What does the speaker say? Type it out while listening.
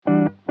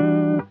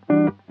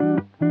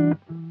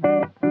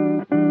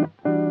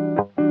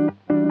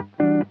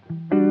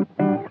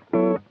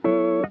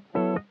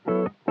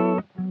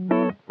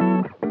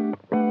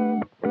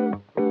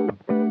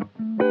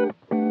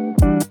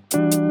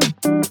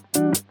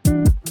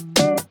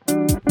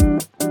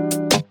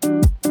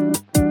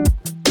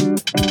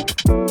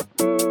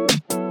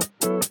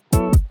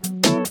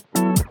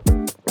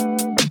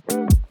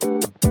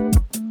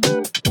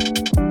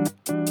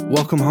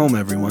Welcome home,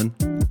 everyone.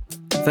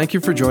 Thank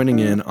you for joining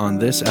in on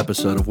this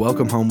episode of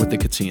Welcome Home with the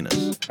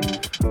Katinas.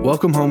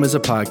 Welcome Home is a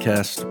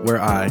podcast where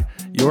I,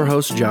 your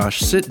host Josh,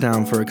 sit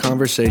down for a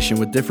conversation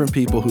with different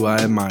people who I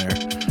admire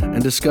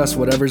and discuss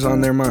whatever's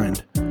on their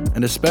mind,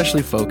 and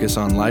especially focus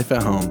on life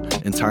at home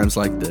in times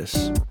like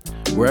this.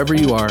 Wherever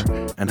you are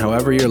and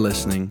however you're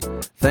listening,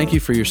 thank you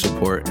for your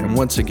support, and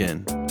once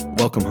again,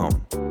 welcome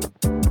home.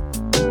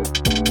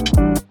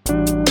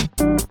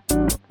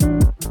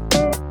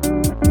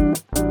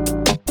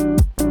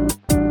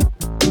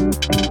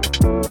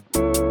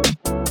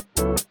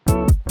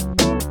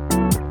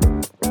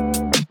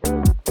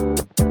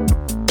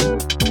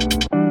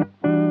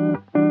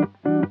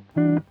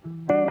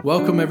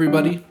 Welcome,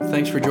 everybody.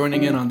 Thanks for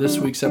joining in on this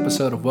week's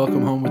episode of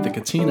Welcome Home with the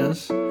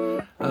Katinas.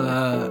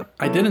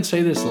 I didn't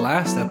say this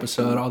last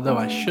episode, although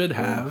I should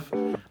have,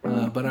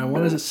 but I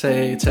wanted to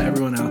say to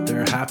everyone out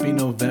there, happy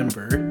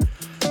November,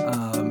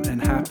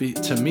 and happy,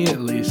 to me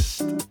at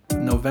least,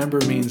 November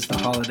means the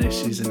holiday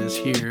season is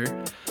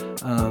here,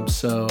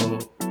 so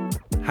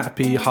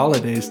happy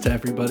holidays to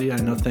everybody. I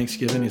know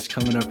Thanksgiving is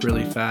coming up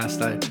really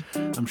fast.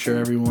 I'm sure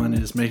everyone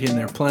is making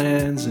their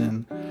plans,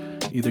 and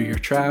either you're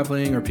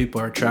traveling or people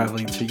are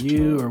traveling to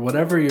you, or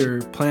whatever you're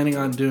planning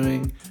on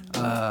doing,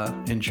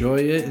 enjoy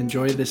it.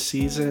 Enjoy this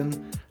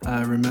season.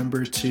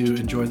 Remember to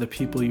enjoy the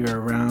people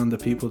you're around, the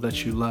people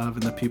that you love,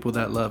 and the people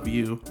that love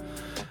you.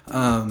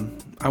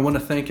 I want to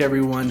thank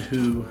everyone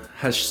who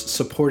has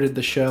supported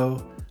the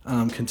show,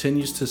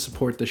 continues to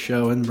support the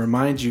show, and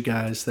remind you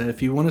guys that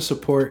if you want to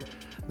support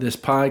this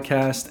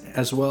podcast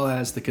as well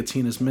as the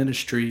Katinas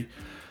ministry,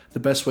 the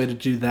best way to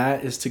do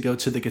that is to go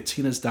to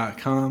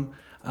thekatinas.com.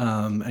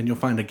 And you'll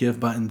find a give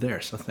button there.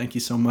 So thank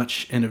you so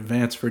much in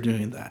advance for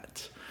doing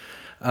that.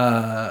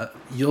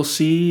 You'll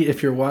see,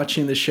 if you're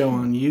watching the show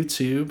on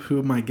YouTube,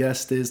 who my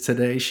guest is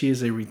today. She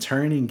is a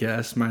returning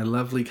guest, my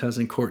lovely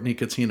cousin Courtney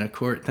Katina.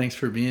 Court, thanks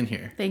for being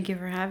here. Thank you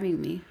for having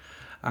me.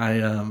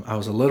 I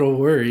was a little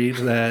worried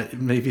that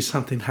maybe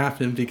something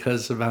happened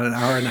because about an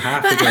hour and a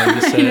half ago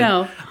you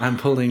said I'm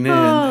pulling in,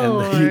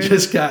 and you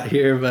just got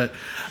here. But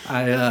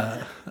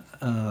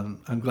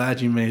I'm glad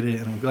you made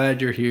it, and I'm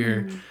glad you're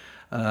here.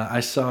 I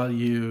saw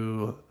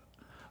you,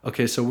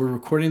 okay, so we're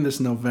recording this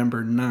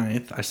November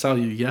 9th. I saw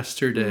you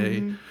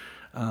yesterday,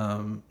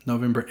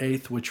 November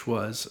 8th, which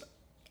was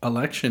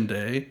Election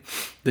Day.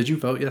 Did you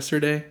vote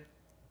yesterday?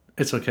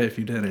 It's okay if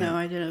you didn't. No,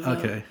 I didn't vote.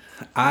 Okay.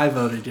 I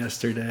voted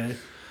yesterday,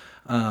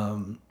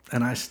 and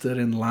I stood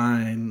in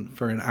line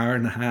for an hour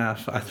and a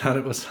half. I thought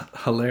it was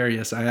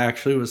hilarious. I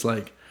actually was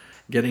like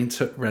getting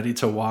ready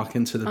to walk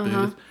into the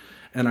booth,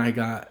 and I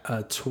got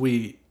a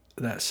tweet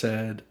that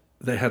said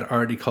they had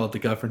already called the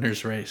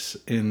governor's race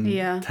in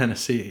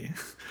Tennessee.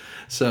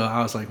 So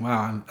I was like,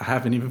 wow, I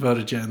haven't even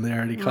voted yet, and they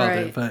already called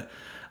it. But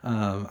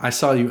I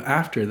saw you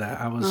after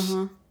that. I was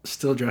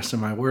still dressed in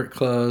my work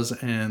clothes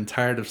and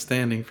tired of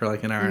standing for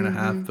like an hour and a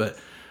half. But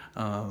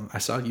I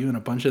saw you and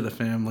a bunch of the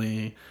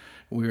family.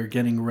 We were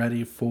getting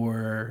ready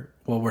for,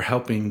 we're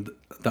helping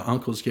the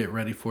uncles get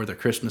ready for the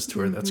Christmas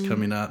tour that's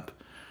coming up.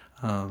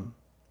 But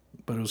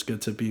it was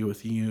good to be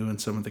with you and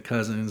some of the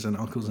cousins and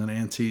uncles and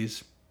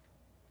aunties.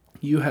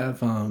 You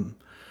have,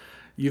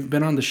 you've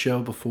been on the show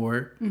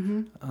before.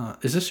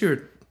 Is this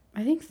your...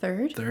 I think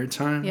third. Third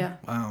time? Yeah.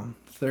 Wow.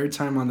 Third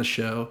time on the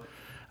show.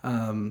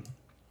 And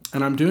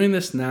I'm doing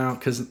this now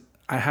because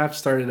I have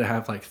started to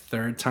have like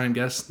third time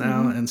guests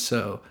now. And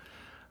so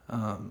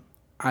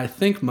I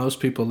think most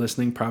people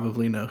listening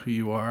probably know who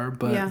you are,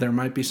 but there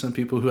might be some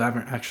people who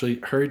haven't actually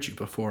heard you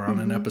before on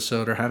an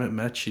episode or haven't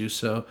met you.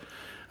 So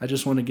I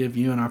just want to give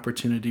you an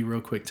opportunity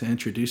real quick to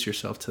introduce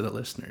yourself to the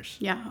listeners.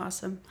 Yeah,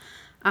 awesome.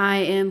 I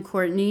am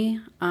Courtney.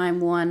 I'm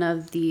one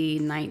of the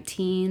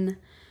 19.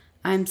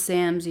 I'm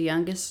Sam's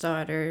youngest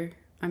daughter.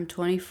 I'm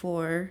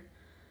 24.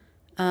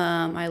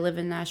 I live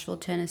in Nashville,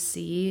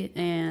 Tennessee,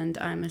 and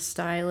I'm a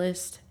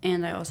stylist,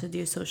 and I also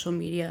do social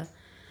media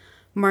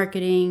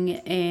marketing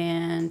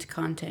and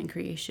content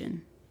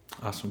creation.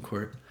 Awesome,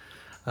 Court.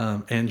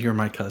 And you're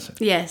my cousin.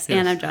 Yes,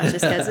 and I'm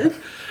Josh's cousin.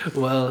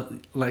 Well,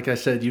 like I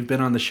said, you've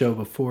been on the show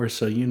before,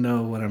 so you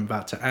know what I'm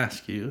about to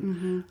ask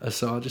you.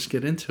 So I'll just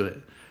get into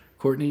it.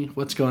 Courtney,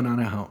 what's going on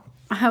at home?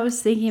 I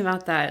was thinking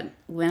about that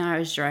when I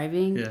was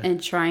driving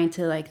and trying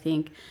to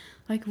think,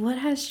 what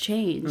has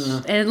changed?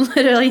 And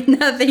literally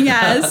nothing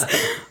has.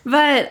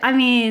 But I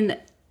mean,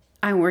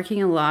 I'm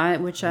working a lot,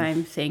 which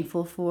I'm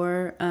thankful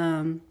for.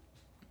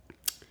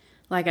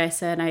 Like I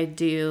said, I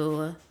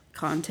do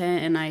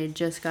content, and I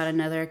just got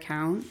another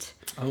account.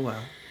 Oh, wow.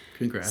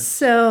 Congrats.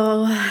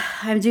 So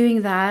I'm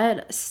doing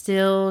that,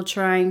 still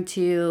trying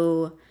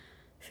to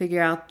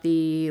figure out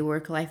the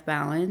work-life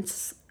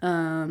balance.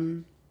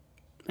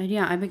 And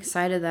yeah, I'm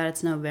excited that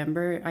it's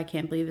November. I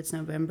can't believe it's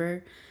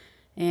November.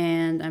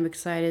 And I'm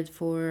excited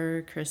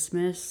for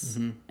Christmas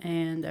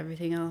and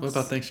everything else. What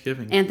about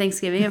Thanksgiving? And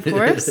Thanksgiving, of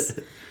course.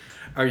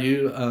 Are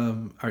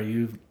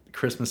you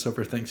Christmas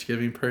over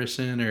Thanksgiving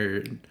person,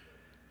 or?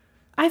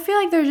 I feel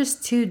like they're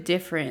just two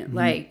different.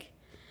 Like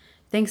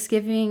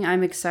Thanksgiving,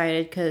 I'm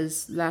excited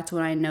because that's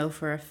what I know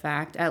for a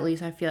fact. At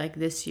least I feel like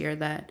this year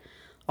that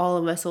all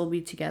of us will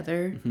be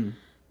together.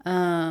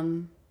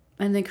 And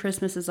then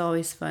Christmas is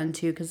always fun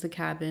too, because the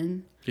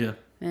cabin. Yeah.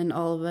 And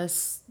all of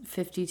us,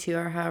 52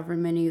 or however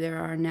many there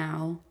are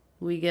now,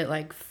 we get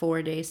like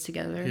 4 days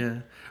together.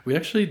 Yeah. We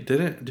actually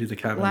didn't do the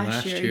cabin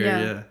last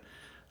year.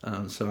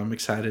 Yeah. So I'm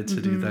excited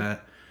to do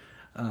that.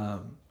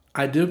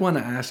 I did want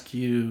to ask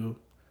you,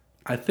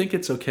 I think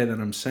it's okay that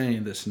I'm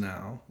saying this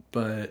now,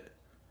 but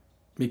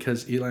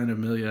because Eli and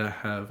Amelia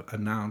have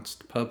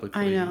announced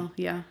publicly. I know,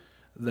 yeah.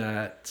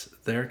 That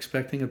they're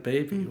expecting a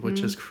baby,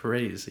 which is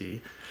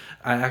crazy.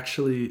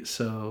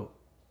 So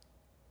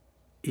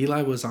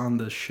Eli was on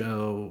the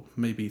show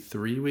maybe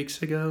 3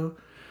 weeks ago,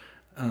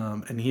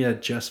 and he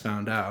had just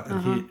found out,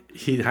 and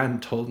he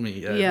hadn't told me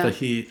yet.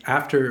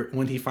 But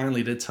when he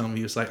finally did tell me,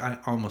 he was like, I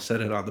almost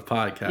said it on the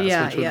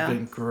podcast, which would have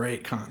been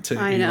great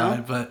content, I Eli.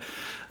 know. But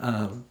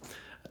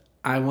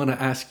I want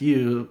to ask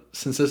you,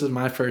 since this is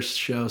my first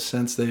show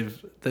since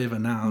they've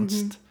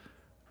announced,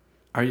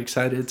 are you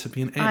excited to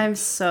be an aunt? I'm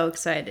so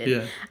excited.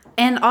 Yeah.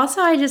 And also,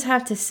 I just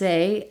have to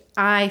say,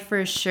 I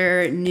for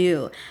sure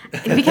knew.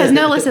 Because,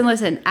 no,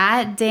 listen.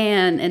 At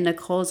Dan and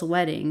Nicole's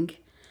wedding,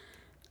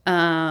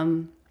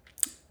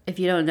 if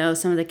you don't know,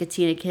 some of the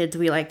Katina kids,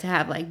 we like to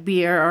have, like,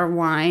 beer or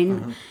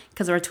wine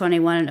because we're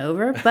 21 and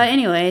over. But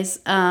anyways,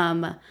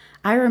 I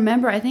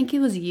remember, I think it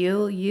was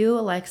you,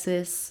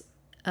 Alexis,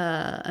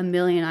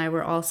 Amelia, and I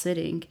were all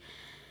sitting.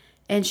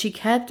 And she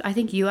kept, I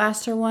think you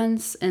asked her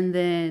once, and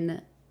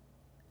then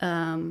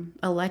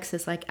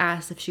Alexis like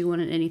asked if she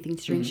wanted anything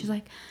to drink. She's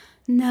like,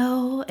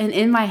 no. And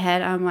in my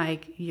head, I'm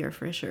like, you're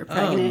for sure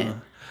pregnant.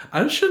 I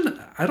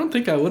don't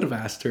think I would have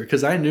asked her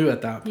because I knew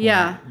at that point.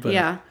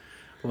 Yeah.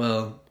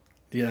 Well,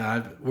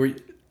 yeah.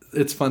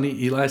 It's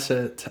funny. Eli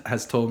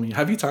has told me.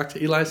 Have you talked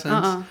to Eli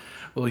since?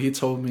 Well, he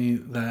told me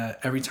that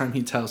every time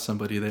he tells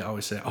somebody, they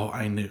always say, "Oh,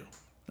 I knew."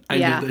 I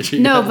knew that she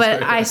No,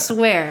 but I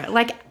swear,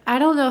 like, I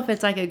don't know if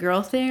it's like a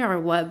girl thing or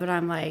what, but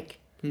I'm like,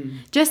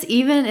 just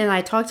even, and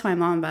I talked to my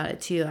mom about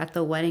it too at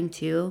the wedding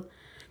too.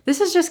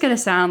 This is just gonna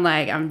sound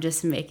like I'm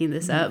just making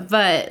this up,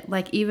 but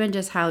like even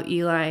just how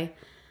Eli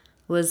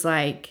was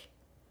like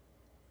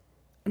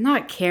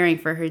not caring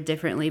for her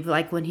differently, but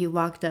like when he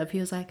walked up, he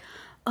was like,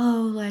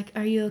 "Oh, like,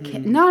 are you okay?"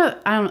 I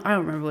don't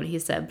remember what he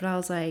said, but I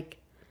was like,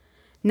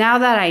 now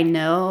that I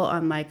know,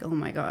 I'm like, oh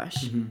my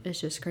gosh,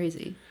 it's just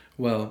crazy.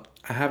 Well,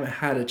 I haven't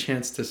had a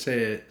chance to say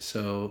it,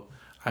 so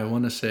I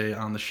want to say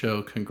on the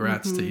show,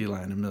 congrats to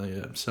Eli and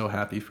Amelia. I'm so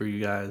happy for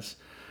you guys.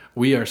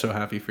 We are so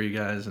happy for you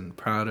guys and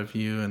proud of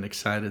you and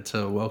excited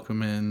to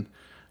welcome in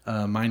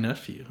my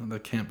nephew. I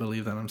can't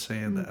believe that I'm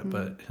saying that,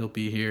 but he'll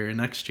be here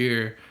next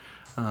year,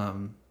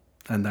 and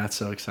that's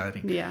so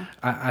exciting. Yeah.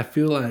 I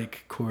feel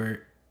like,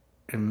 Court,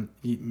 and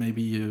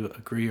maybe you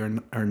agree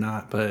or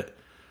not, but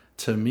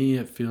to me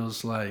it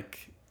feels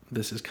like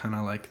this is kind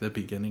of like the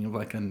beginning of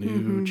like a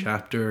new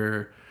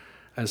chapter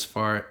as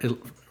far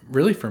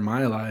really for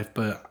my life,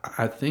 but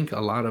I think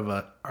a lot of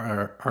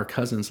our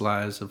cousins'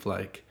 lives of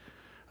like,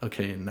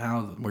 okay,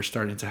 now we're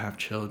starting to have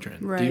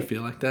children. Right. Do you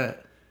feel like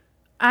that?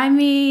 I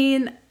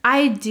mean,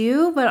 I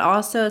do, but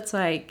also it's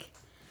like,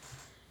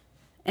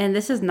 and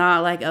this is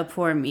not like a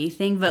poor me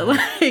thing, but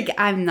like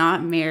I'm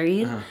not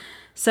married.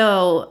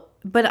 So,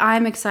 but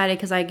I'm excited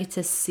because I get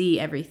to see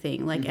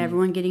everything, like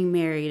everyone getting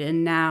married,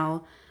 and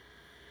now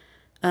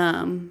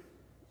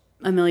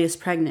Amelia's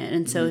pregnant.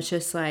 And so it's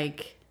just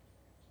like,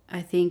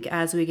 I think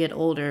as we get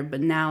older,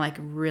 but now like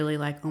really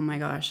like, oh my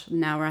gosh,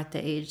 now we're at the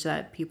age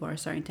that people are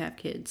starting to have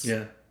kids.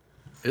 Yeah.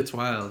 It's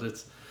wild.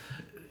 It's,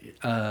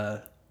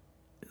 I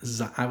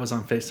was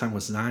on FaceTime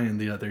with Zion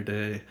the other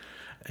day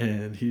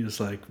and he was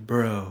like,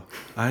 bro,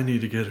 I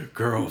need to get a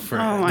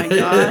girlfriend. Oh my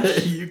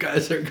gosh. You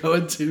guys are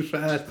going too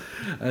fast.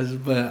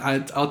 But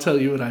I'll tell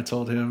you what I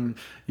told him.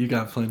 You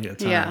got plenty of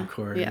time,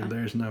 Corey. Yeah.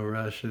 There's no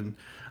rush. And,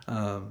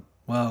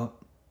 well,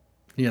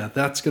 yeah,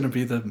 that's going to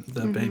be the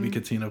Baby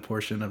Katina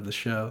portion of the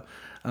show.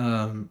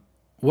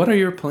 What are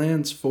your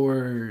plans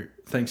for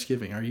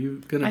Thanksgiving? Are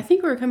you going to... I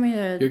think we're coming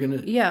to... You're going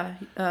to... Yeah,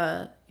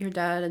 your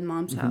dad and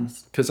mom's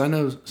house. Because I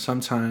know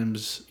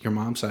sometimes your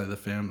mom's side of the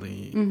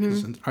family...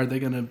 Are they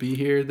going to be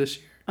here this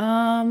year?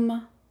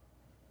 I'm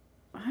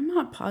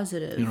not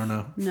positive. You don't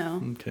know?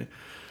 No. Okay.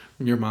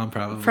 Your mom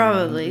probably...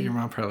 Probably. Your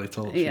mom probably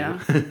told you.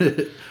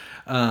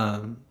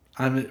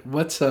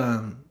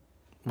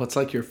 What's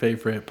like your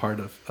favorite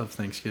part of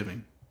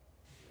Thanksgiving?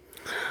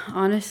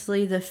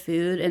 Honestly, the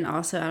food, and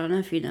also, I don't know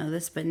if you know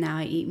this, but now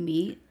I eat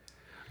meat.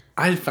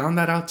 I found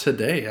that out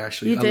today,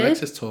 actually. You did?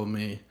 Alexis told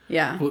me.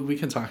 Yeah. We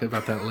can talk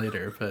about that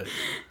later, but...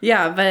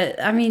 Yeah, but,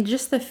 I mean,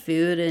 just the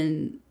food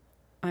and,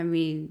 I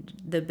mean,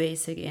 the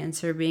basic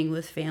answer being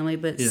with family,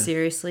 but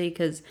seriously,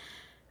 because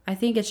I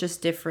think it's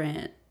just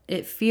different.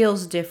 It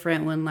feels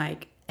different when,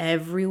 like,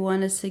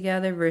 everyone is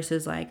together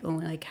versus, like,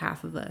 only, like,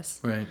 half of us.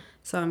 Right.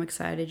 So I'm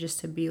excited just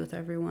to be with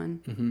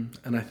everyone.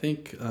 And I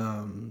think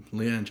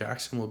Leah and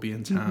Jackson will be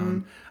in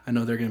town. I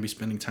know they're going to be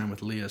spending time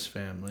with Leah's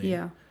family.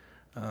 Yeah.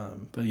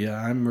 But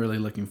yeah, I'm really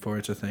looking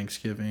forward to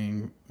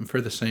Thanksgiving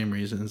for the same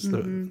reasons,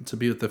 to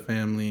be with the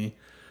family.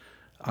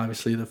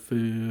 obviously the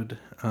food.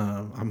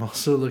 I'm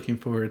also looking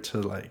forward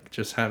to like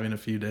just having a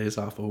few days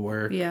off of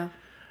work. Yeah.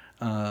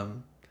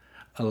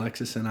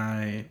 Alexis and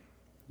I,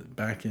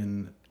 back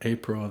in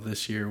April of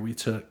this year, we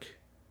took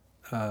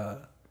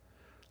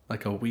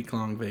like a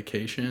week-long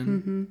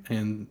vacation,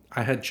 and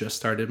I had just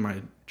started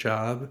my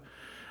job,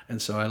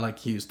 and so I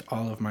like used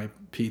all of my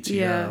PTO.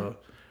 Yeah.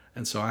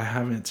 And so I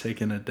haven't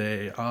taken a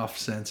day off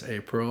since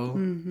April,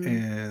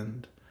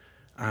 and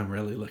I'm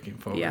really looking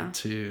forward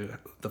to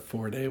the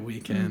 4-day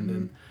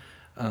weekend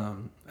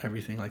and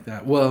everything like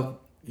that. Well,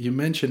 you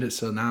mentioned it,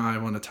 so now I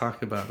want to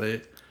talk about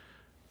it.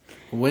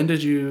 When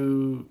did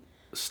you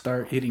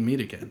start eating meat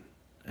again,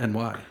 and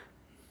why?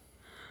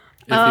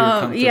 If you're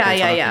comfortable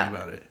talking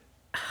about it.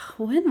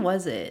 When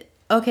was it?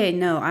 Okay,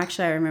 no,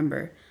 actually I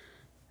remember.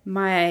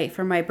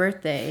 For my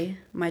birthday,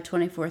 my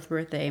 24th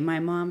birthday, my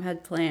mom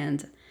had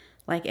planned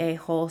like a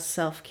whole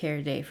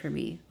self-care day for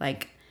me,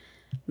 like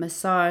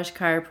massage,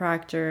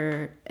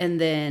 chiropractor, and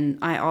then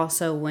I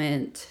also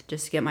went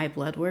just to get my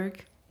blood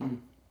work.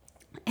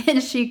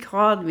 And she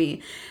called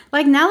me.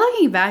 Like, now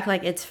looking back,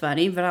 like, it's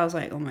funny, but I was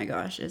like, oh my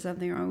gosh, is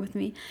something wrong with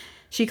me?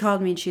 She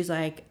called me and she's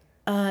like,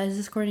 is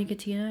this Courtney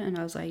Katina? And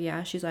I was like,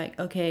 yeah. She's like,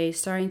 okay,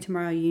 starting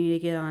tomorrow, you need to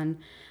get on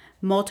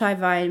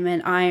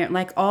multivitamin, iron,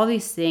 like all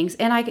these things.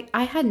 And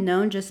I had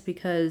known just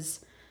because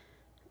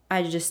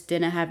I just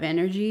didn't have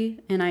energy,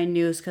 and I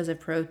knew it's because of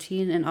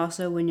protein. And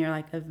also when you're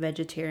like a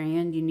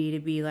vegetarian, you need to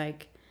be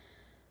like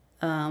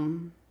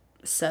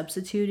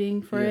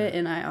substituting for it,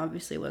 and I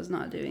obviously was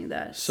not doing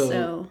that.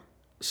 So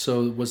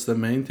was the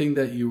main thing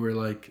that you were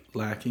like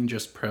lacking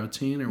just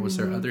protein, or was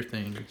there other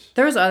things?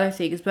 There was other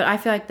things, but I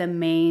feel like the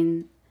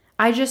main,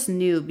 I just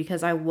knew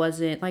because I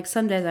wasn't, like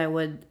some days I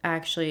would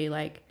actually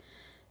like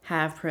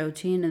have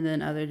protein, and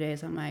then other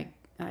days I'm like,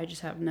 I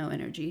just have no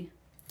energy.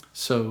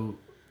 So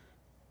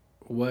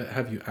what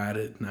have you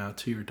added now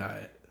to your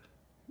diet?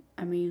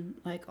 I mean,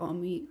 like all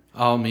meat.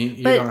 All meat?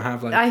 You but don't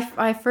have like...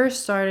 I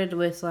first started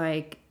with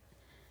like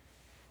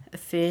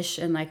fish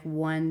and like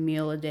one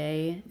meal a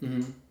day.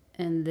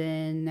 And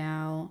then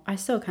now I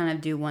still kind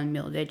of do one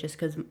meal a day just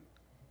because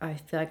I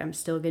feel like I'm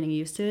still getting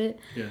used to it.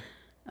 Yeah.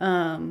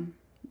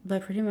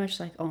 But pretty much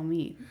like all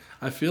meat.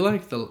 I feel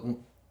like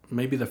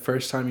maybe the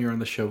first time you were on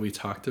the show, we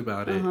talked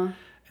about it.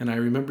 And I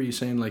remember you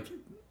saying like,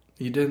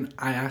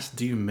 I asked,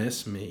 do you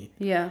miss meat?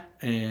 Yeah.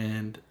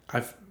 And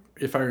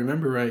if I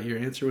remember right, your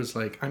answer was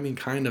like, I mean,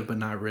 kind of, but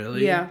not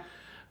really. Yeah.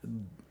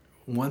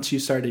 Once you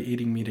started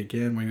eating meat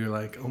again, where you're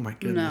like, oh my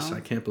goodness, no.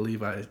 I can't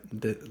believe I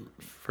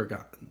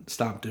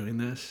stopped doing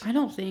this. I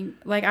don't think,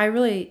 like, I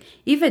really,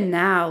 even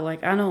now,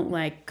 like, I don't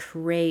like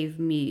crave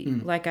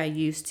meat like I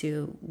used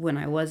to when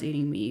I was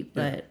eating meat.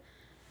 But,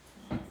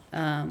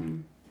 I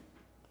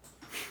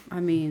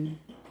mean,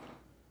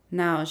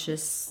 now it's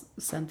just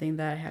something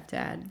that I have to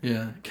add.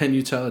 Yeah. Can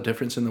you tell a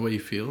difference in the way you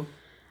feel?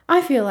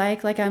 I feel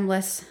like I'm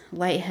less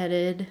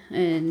lightheaded,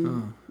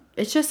 and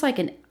it's just like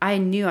I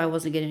knew I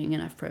wasn't getting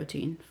enough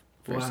protein,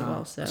 first of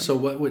all. So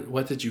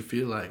what did you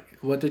feel like?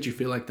 What did you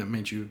feel like that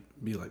made you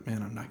be like,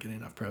 man, I'm not getting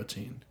enough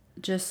protein?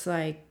 Just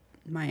like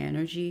my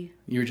energy.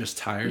 You were just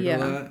tired a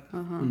lot?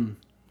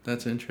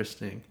 That's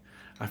interesting.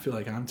 I feel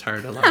like I'm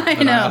tired a lot,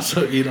 but I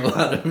also eat a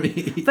lot of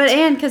meat. But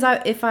because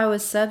if I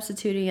was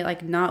substituting it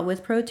like not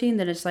with protein,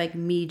 then it's like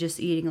me just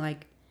eating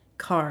like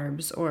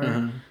carbs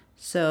or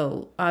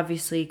so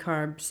obviously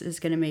carbs is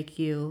going to make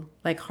you,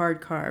 like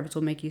hard carbs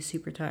will make you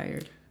super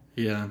tired.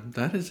 Yeah,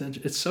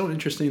 it's so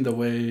interesting the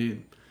way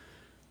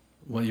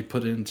what you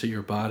put into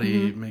your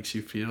body makes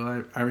you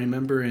feel. I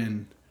remember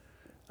in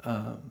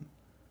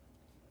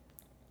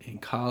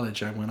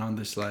college I went on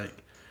this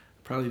like,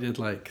 probably did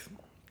like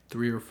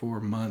 3 or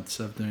 4 months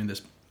of doing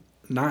this,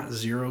 not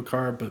zero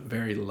carb, but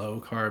very low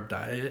carb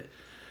diet.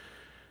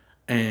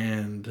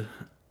 And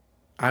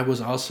I was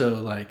also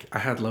like, I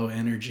had low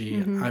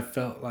energy. I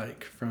felt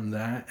like from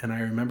that. And I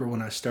remember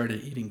when I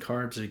started eating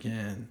carbs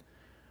again,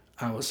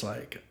 I was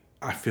like,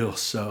 I feel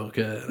so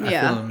good.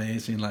 Yeah. I feel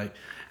amazing. Like,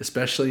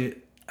 especially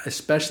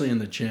in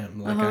the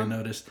gym. Like I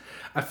noticed,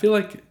 I feel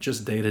like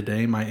just day to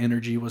day, my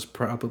energy was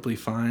probably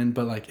fine.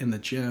 But like in the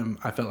gym,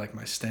 I felt like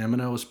my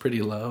stamina was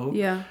pretty low.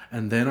 Yeah.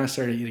 And then I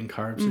started eating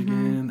carbs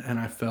again, and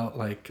I felt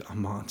like a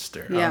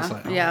monster. Yeah. I was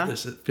like,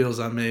 this feels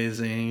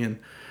amazing. And,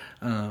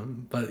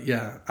 but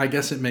yeah, I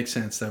guess it makes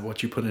sense that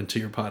what you put into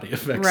your body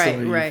affects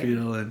the way you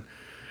feel. And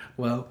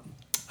well,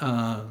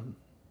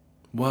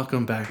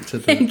 welcome back to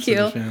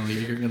the family.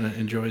 You're going to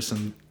enjoy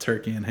some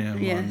turkey and ham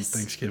on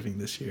Thanksgiving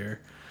this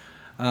year.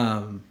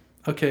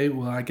 Okay,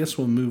 well, I guess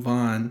we'll move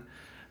on.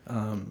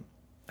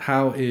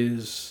 How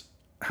is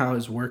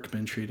work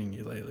been treating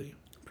you lately?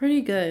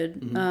 Pretty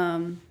good. I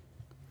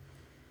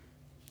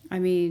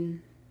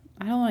mean,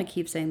 I don't want to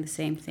keep saying the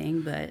same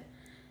thing, but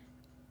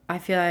I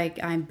feel like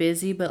I'm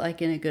busy, but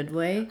like in a good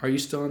way. Are you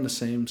still on the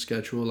same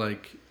schedule?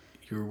 Like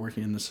you were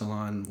working in the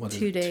salon?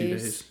 2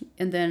 days,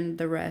 and then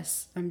the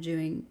rest I'm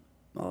doing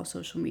all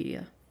social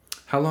media.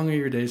 How long are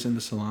your days in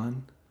the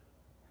salon?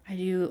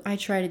 I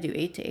try to do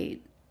 8 to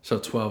 8. So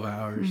 12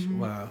 hours.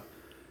 Wow.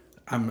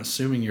 I'm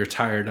assuming you're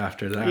tired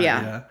after that.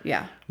 Yeah.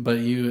 Yeah. But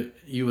you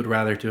would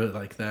rather do it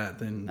like that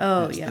than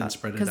than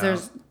spread it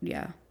out.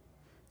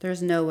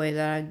 There's no way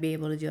that I'd be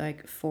able to do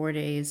like 4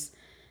 days,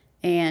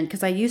 and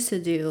because I used to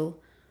do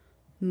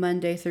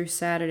Monday through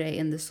Saturday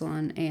in the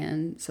salon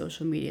and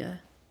social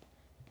media.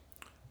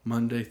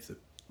 Monday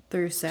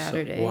through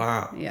Saturday. So,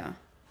 wow. Yeah.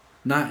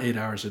 Not 8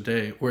 hours a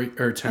day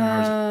or 10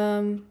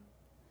 hours.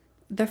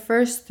 The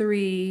first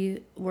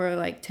 3 were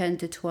like 10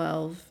 to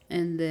 12,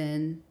 and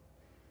then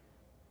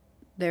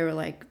they were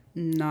like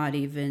not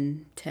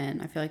even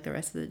 10. I feel like the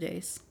rest of the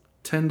days.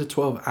 10 to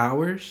 12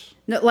 hours?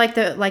 No,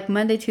 like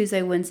Monday,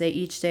 Tuesday, Wednesday,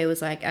 each day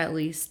was like at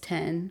least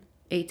 8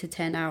 to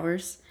 10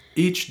 hours.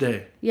 Each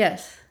day?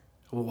 Yes.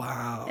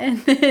 Wow. And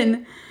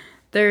then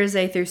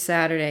Thursday through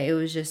Saturday, it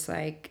was just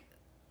like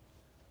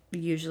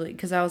usually,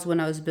 because that was when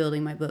I was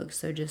building my book,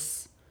 so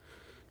just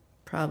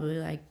probably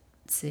like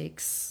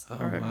 6. Oh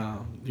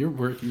wow, you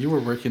were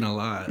working a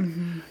lot,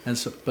 and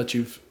so but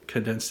you've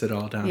condensed it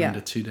all down into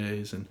 2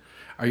 days. And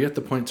are you at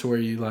the point to where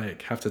you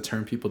like have to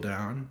turn people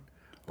down?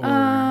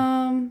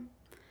 Or...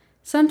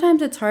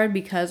 sometimes it's hard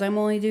because I'm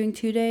only doing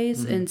 2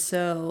 days, and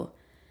so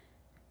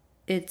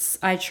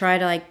I try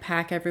to like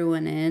pack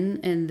everyone in,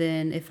 and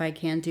then if I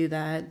can't do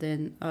that,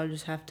 then I'll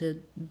just have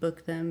to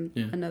book them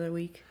another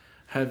week.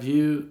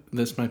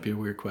 This might be a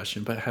weird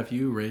question, but have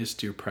you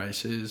raised your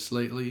prices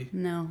lately?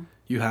 No.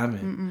 You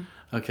haven't? Mm-mm.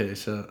 Okay,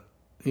 so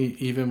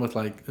even with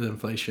like the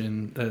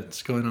inflation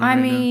that's going on I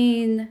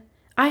mean,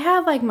 I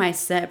have like my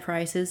set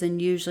prices,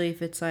 and usually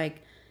if it's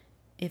like,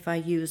 if I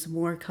use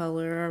more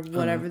color or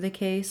whatever the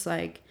case,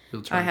 like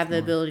I have the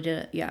ability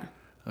to,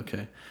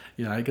 Okay.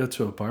 Yeah, I go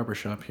to a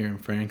barbershop here in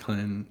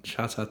Franklin.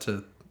 Shouts out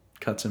to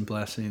Cuts and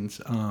Blessings.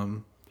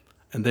 And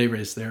they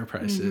raised their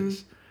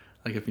prices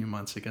like a few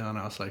months ago, and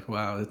I was like,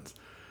 wow, it's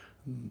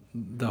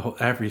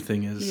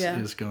everything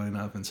is going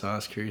up. And so I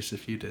was curious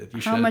if you did.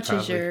 How much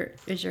is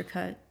your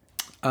cut?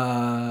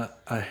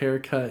 A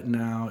haircut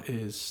now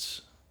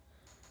is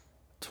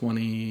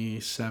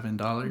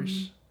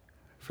 $27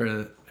 for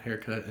a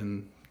haircut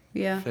and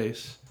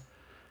face.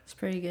 It's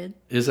pretty good.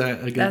 Is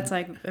that a good? That's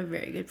like a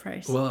very good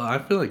price. Well, I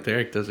feel like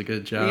Derek does a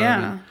good job.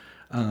 Yeah.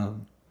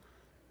 And,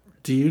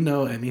 do you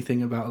know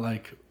anything about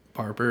like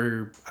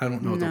barber? I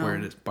don't know what the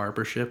word is.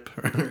 Barbership?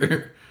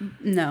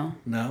 No.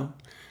 No?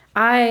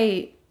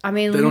 I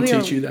mean... They don't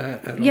teach you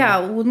that at all? Yeah,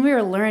 when we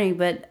were learning,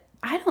 but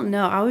I don't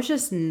know. I was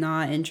just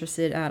not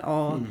interested at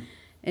all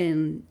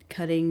in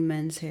cutting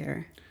men's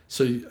hair.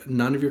 So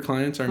none of your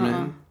clients are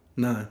men?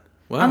 None.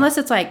 Wow. Unless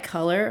it's like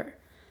color.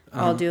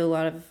 I'll do a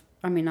lot of...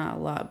 I mean, not a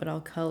lot, but I'll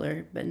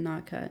color, but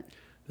not cut.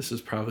 This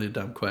is probably a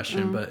dumb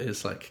question, but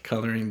is like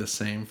coloring the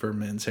same for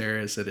men's hair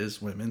as it is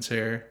women's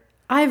hair?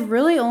 I've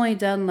really only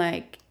done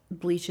like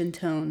bleach and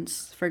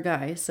tones for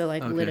guys. So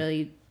like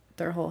literally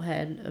their whole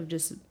head of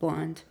just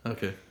blonde.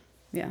 Okay.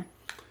 Yeah.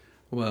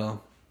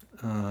 Well,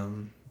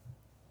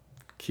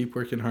 keep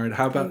working hard.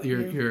 How about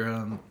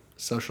your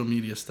social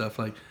media stuff?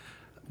 Like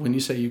when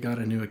you say you got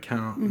a new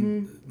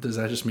account, does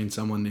that just mean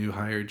someone new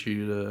hired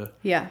you to?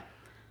 Yeah.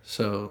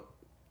 So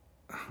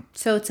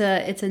it's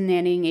a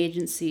nannying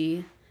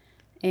agency,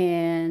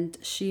 and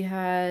she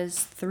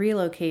has 3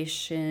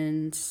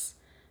 locations,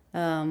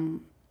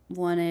 one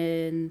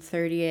in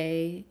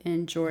 30A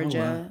in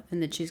Georgia,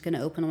 and then she's going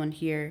to open one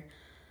here.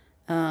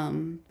 But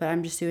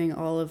I'm just doing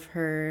all of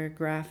her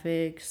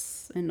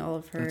graphics and all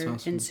of her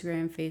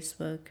Instagram,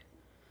 Facebook.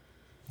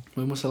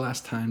 When was the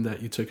last time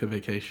that you took a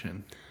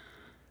vacation?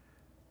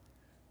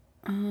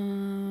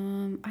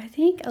 I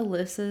think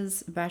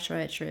Alyssa's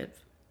bachelorette trip.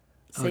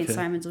 St.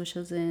 Simon's, which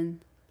was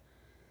in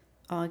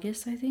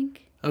August, I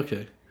think.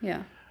 Okay.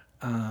 Yeah.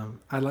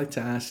 I'd like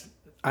to ask,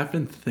 I've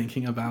been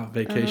thinking about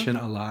vacation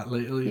a lot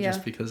lately,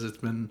 just because it's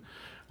been,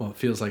 it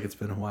feels like it's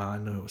been a while. I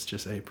know it was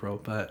just April,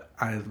 but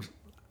I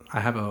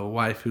have a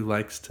wife who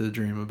likes to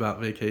dream about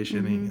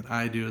vacationing, and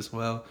I do as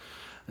well.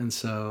 And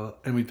so,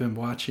 and we've been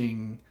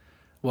watching,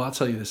 I'll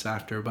tell you this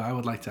after, but I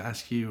would like to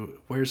ask you,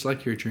 where's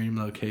like your dream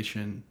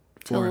location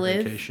for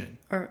vacation?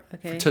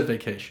 To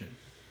vacation.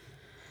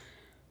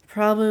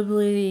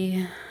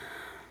 Probably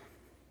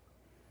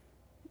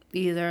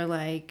either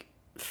like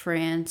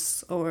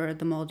France or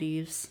the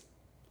Maldives.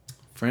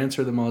 France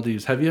or the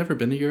Maldives. Have you ever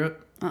been to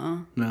Europe?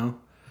 No?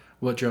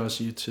 What draws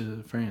you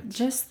to France?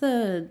 Just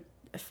the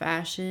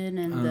fashion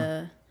and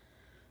the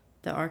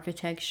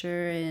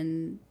architecture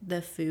and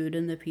the food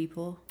and the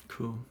people.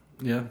 Cool.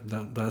 Yeah,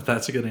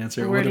 that's a good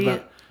answer.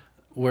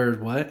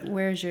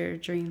 Where's your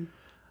dream?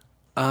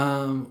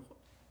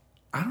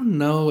 I don't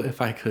know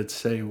if I could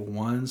say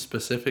one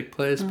specific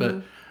place,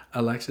 but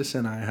Alexis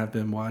and I have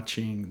been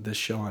watching this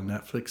show on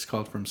Netflix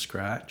called From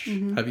Scratch.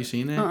 Have you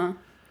seen it?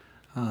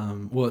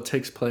 Well,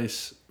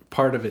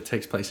 part of it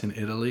takes place in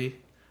Italy,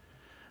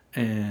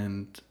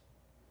 and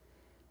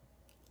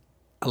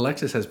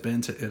Alexis has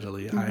been to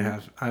Italy.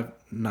 I've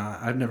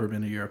never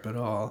been to Europe at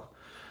all,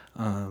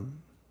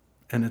 and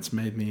it's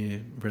made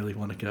me really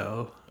want to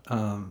go.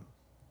 And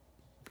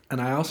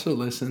I also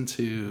listen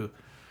to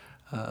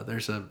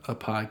there's a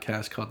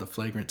podcast called the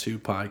Flagrant 2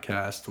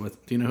 podcast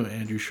with, do you know who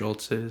Andrew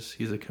Schultz is?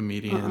 He's a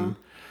comedian.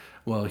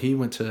 Well, he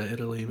went to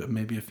Italy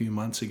maybe a few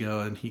months ago,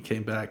 and he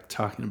came back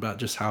talking about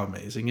just how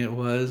amazing it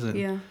was,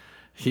 and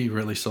he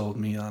really sold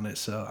me on it.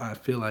 So I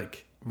feel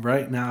like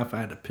right now, if I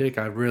had to pick,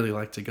 I'd really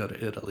like to go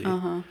to Italy.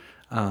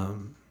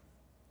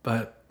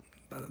 But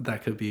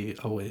that could be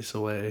a ways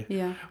away.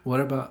 Yeah. What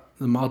about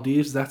the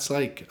Maldives? That's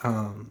like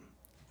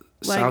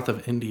south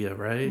of India,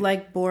 right?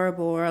 Like Bora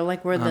Bora,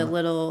 like where the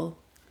little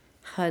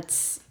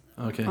huts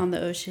on the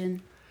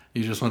ocean.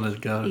 You just wanted to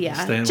go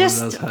stay in just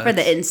one of those huts? For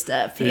the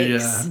Insta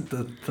pics.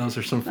 Yeah, those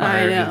are some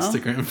fire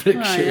Instagram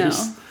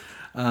pictures.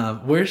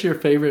 Where's your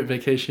favorite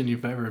vacation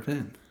you've ever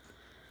been?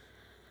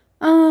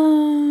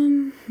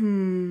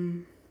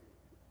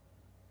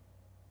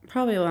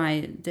 Probably when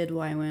I did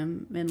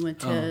YWAM and went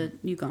to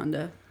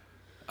Uganda.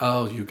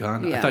 Oh,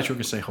 Uganda. Yeah. I thought you were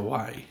going to say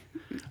Hawaii.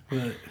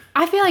 But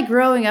I feel like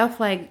growing up,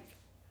 like,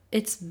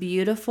 it's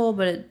beautiful,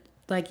 but it,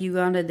 like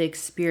Uganda, the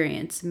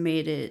experience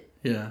made it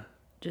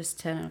just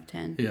 10 out of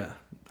 10. Yeah,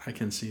 I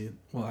can see.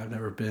 Well, I've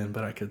never been,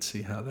 but I could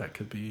see how that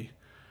could be.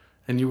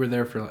 And you were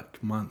there for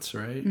like months,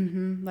 right?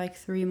 Mm-hmm. Like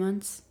 3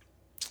 months.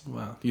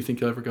 Wow. Do you think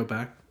you'll ever go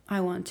back?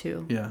 I want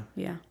to. Yeah.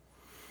 Yeah.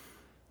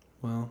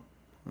 Well,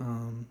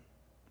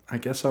 I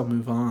guess I'll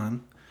move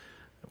on.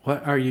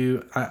 What are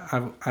you?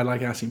 I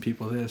like asking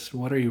people this.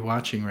 What are you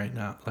watching right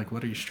now? Like,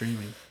 what are you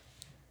streaming?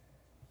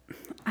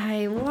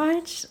 I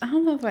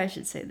don't know if I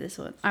should say this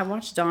one. I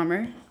watched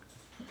Dahmer.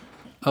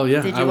 Oh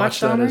yeah, Did you I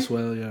watch watched that Dahmer? as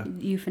well. Yeah.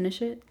 You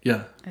finish it?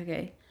 Yeah.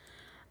 Okay.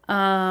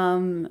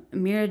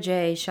 Mira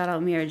J, shout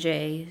out Mira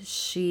J.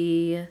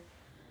 She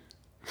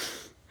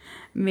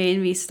made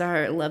me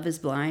start Love is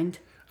Blind.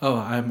 Oh,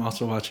 I'm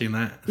also watching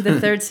that. The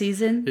 3rd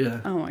season?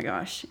 Yeah. Oh my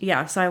gosh.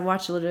 Yeah, so I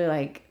watched literally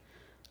like,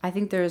 I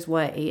think there's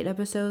 8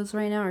 episodes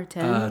right now or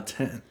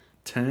 10?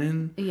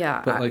 10.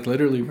 Yeah. But like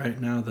literally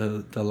right now,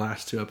 the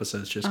last 2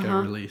 episodes just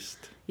got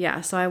released.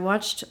 Yeah, so I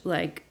watched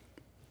like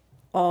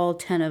all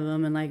 10 of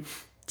them in like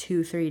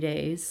 2-3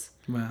 days.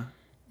 Wow.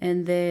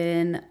 And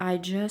then I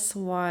just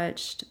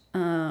watched,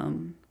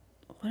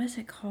 what is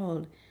it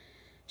called?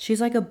 She's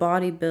like a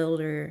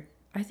bodybuilder.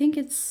 I think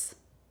it's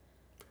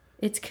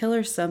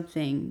Killer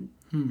something.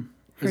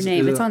 Her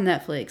name. It's on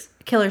Netflix.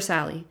 Killer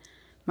Sally.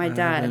 My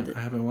dad.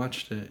 I haven't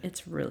watched it.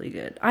 It's really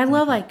good. I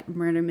love like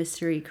murder,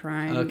 mystery,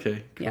 crime.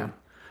 Okay. Cool.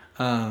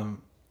 Yeah.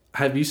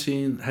 Had you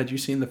seen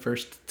the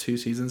first 2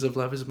 seasons of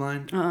Love is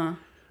Blind?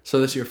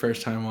 So this is your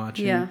first time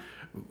watching? Yeah.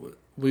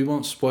 We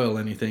won't spoil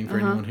anything for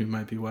anyone who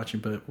might be watching,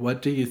 but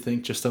what do you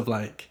think just of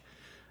like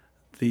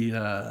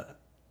the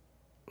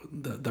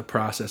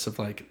process of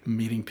like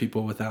meeting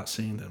people without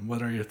seeing them?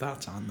 What are your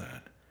thoughts on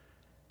that?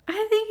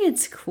 I think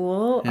it's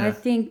cool. Yeah. I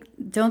think,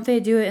 don't they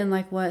do it in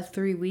like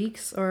 3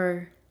 weeks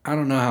or? I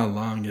don't know how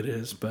long it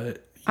is,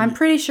 but I'm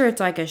pretty sure it's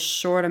like a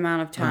short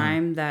amount of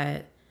time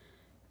that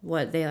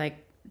they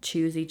like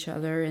choose each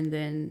other and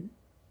then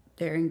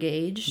they're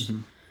engaged.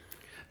 Mm-hmm.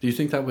 Do you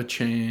think that would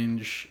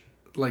change,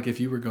 like if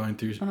you were going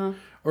through,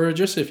 or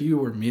just if you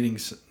were meeting,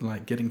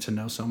 like getting to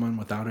know someone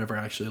without ever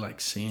actually like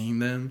seeing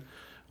them,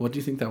 what do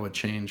you think that would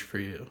change for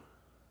you?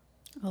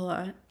 A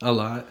lot. A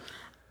lot?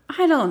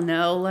 I don't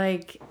know.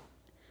 Like,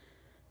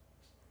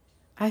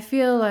 I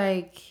feel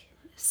like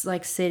it's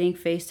like sitting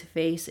face to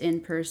face in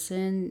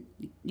person,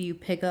 you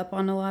pick up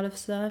on a lot of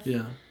stuff.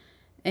 Yeah.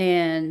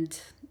 And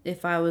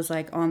if I was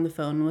like on the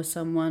phone with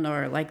someone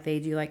or like they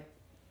do like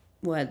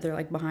they're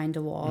like behind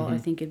a wall, I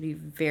think it'd be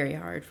very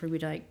hard for me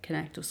to like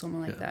connect with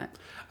someone like that.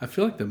 I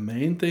feel like the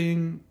main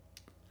thing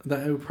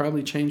that it would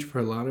probably change for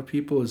a lot of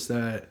people is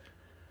that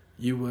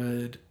you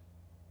would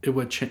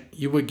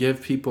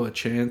give people a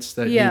chance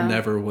that you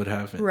never would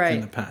have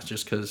in the past,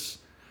 just because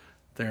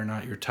they're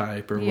not your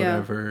type or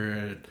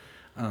whatever.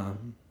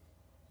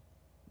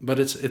 But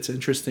it's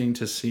interesting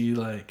to see,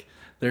 like,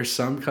 there's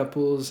some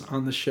couples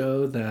on the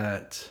show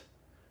that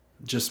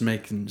just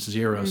make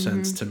zero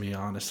sense to me,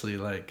 honestly.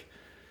 Like,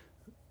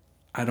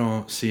 I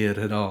don't see it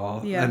at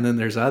all. Yeah. And then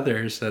there's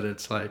others that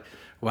it's like,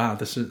 wow,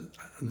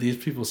 these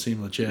people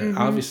seem legit.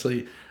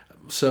 Obviously,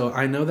 so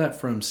I know that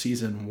from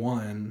season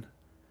 1,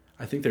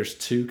 I think there's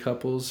 2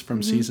 couples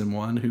from season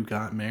 1 who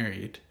got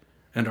married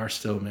and are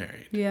still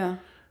married. Yeah.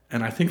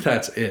 And I think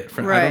that's it.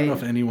 I don't know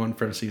if anyone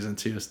from season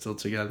 2 is still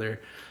together.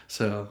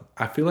 So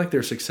I feel like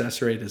their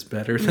success rate is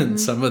better than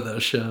some of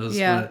those shows.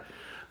 Yeah.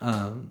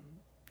 But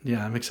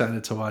yeah, I'm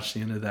excited to watch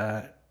the end of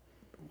that.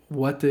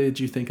 What did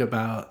you think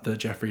about the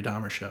Jeffrey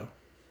Dahmer show?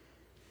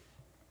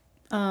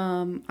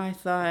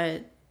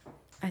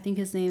 I think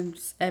his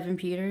name's Evan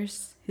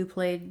Peters, who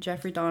played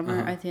Jeffrey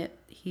Dahmer. I think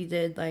he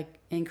did like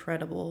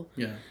incredible.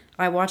 Yeah.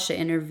 I watched an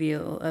interview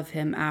of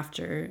him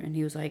after, and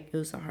he was like, it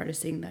was the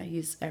hardest thing that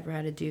he's ever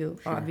had to do,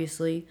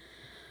 obviously.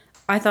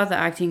 I thought the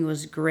acting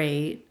was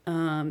great.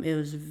 It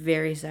was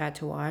very sad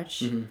to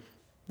watch.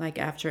 Like,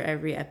 after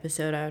every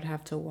episode, I would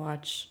have to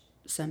watch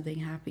something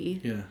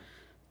happy. Yeah.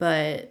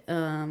 But,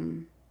 I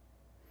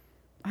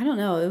don't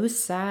know. It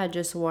was sad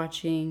just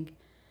watching,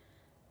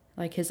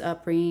 like, his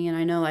upbringing. And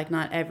I know, like,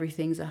 not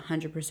everything's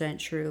 100%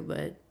 true,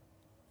 but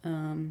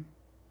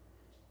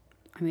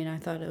I mean, I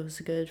thought it was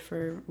good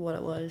for what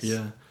it was.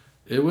 Yeah.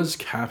 It was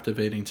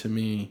captivating to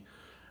me.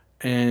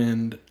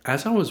 And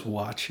as I was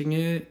watching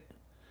it,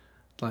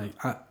 like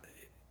I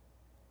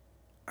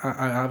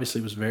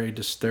obviously was very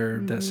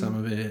disturbed at some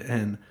of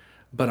it,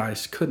 but I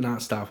could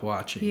not stop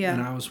watching. Yeah.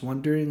 And I was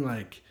wondering,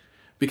 like,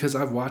 because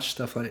I've watched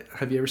stuff like,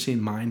 have you ever seen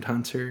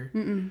Mindhunter?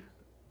 Mm-mm.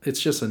 It's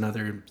just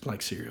another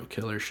like serial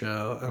killer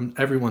show.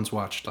 Everyone's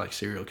watched like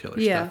serial killer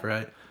stuff,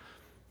 right?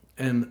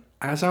 And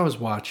as I was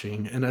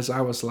watching, and as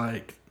I was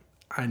like,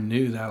 I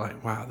knew that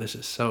like, wow, this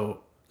is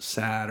so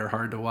sad or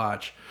hard to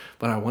watch,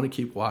 but I want to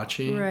keep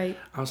watching. Right.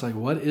 I was like,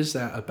 what is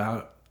that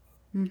about?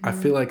 I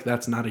feel like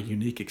that's not a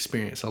unique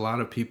experience. A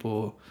lot of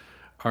people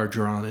are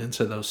drawn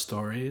into those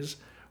stories.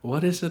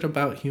 What is it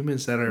about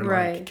humans that are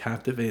like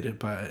captivated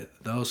by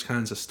those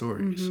kinds of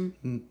stories?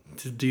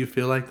 Do you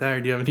feel like that,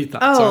 or do you have any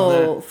thoughts on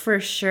that? Oh, for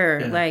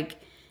sure. Yeah. Like,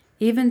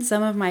 even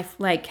some of my,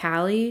 like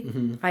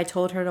Callie, I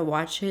told her to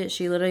watch it.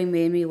 She literally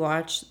made me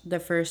watch the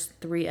first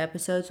 3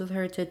 episodes with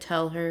her to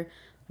tell her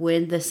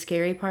when the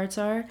scary parts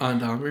are.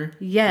 On Dahmer?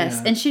 Yes.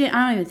 Yeah. And she didn't,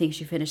 I don't even think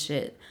she finished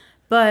it.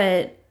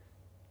 But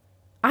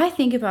I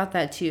think about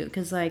that too.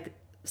 Because, like,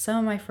 some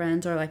of my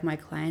friends or, like, my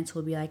clients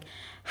will be like,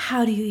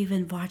 how do you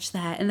even watch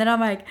that? And then I'm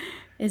like,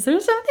 is there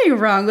something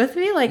wrong with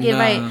me? Like, if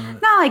I,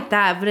 not like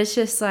that, but it's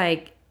just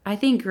like, I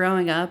think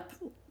growing up,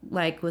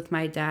 like with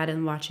my dad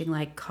and watching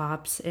like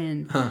Cops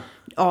and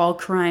all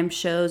crime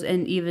shows,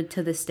 and even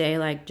to this day,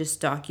 like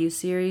just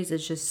docuseries,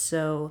 it's just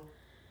so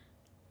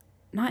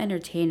not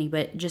entertaining,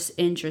 but just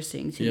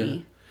interesting to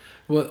me.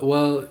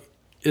 Well,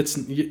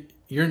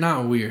 you're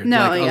not weird.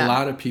 No, like yeah. a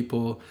lot of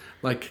people,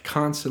 like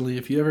constantly,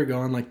 if you ever go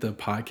on like the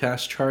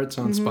podcast charts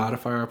on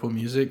Spotify or Apple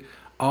Music,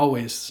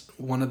 always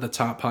one of the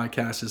top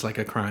podcasts is like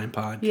a crime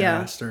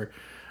podcast or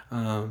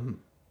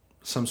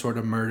some sort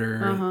of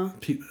murder,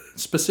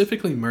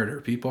 specifically murder.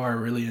 People are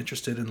really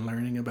interested in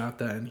learning about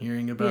that and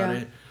hearing about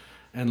it.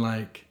 And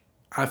like,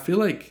 I feel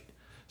like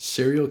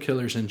serial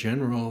killers in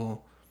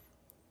general,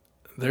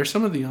 they're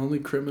some of the only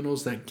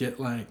criminals that get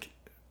like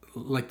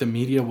the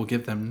media will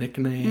give them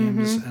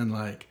nicknames and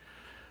like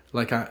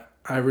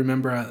I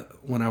remember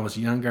when I was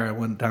younger, I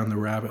went down the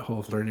rabbit hole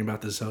of learning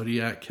about the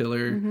Zodiac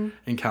killer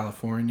in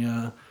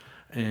California,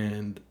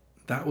 and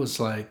that was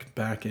like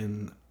back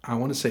in, I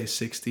want to say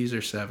 60s or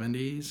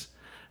 70s,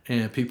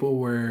 and people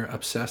were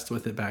obsessed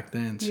with it back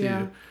then too.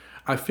 Yeah.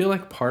 I feel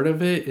like part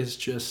of it is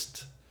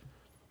just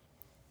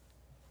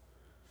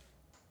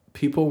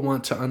people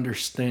want to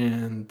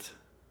understand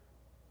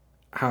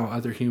how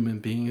other human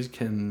beings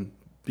can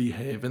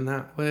behave in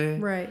that way.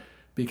 Right.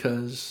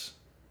 Because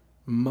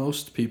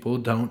most people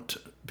don't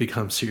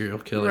become serial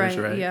killers,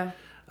 right? Yeah.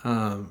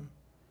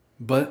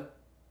 But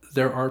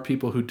there are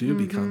people who do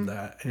become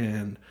that.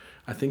 And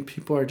I think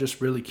people are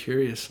just really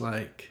curious,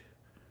 like,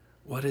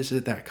 what is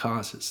it that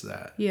causes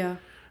that? Yeah.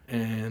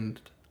 And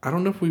I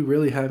don't know if we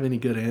really have any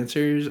good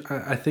answers.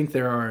 I think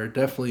there are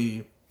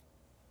definitely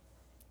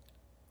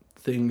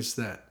things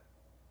that,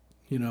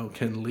 you know,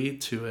 can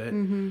lead to it.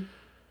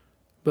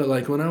 But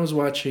like when I was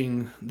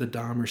watching the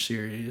Dahmer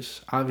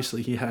series,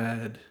 obviously he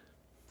had,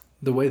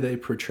 the way they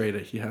portrayed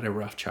it, he had a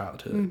rough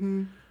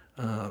childhood.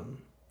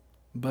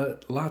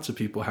 But lots of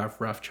people have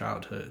rough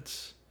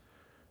childhoods.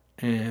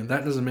 And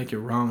that doesn't make it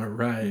wrong or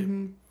right.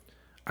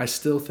 I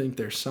still think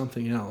there's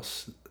something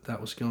else that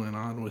was going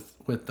on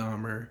with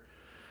Dahmer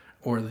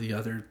or the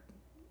other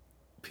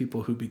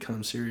people who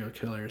become serial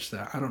killers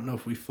that I don't know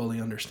if we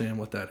fully understand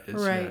what that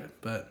is yet.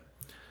 But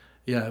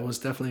yeah, it was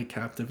definitely a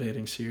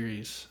captivating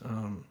series.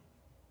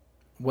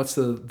 What's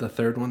the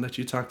third one that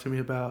you talked to me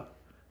about?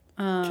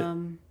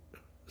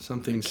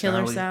 Something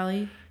Killer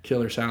Sally.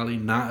 Killer Sally,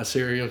 not a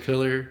serial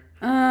killer.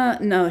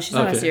 No, she's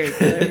not a serial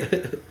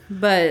killer.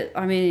 But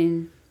I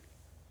mean,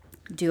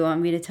 do you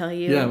want me to tell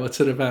you? Yeah, what's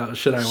it about?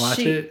 Should I watch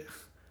it?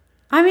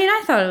 I mean,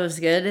 I thought it was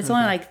good. It's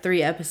only like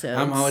 3 episodes.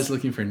 I'm always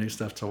looking for new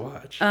stuff to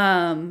watch.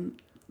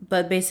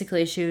 But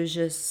basically, she was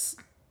just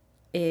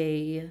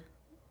a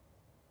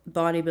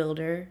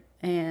bodybuilder,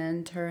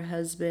 and her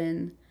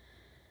husband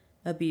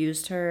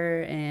abused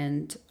her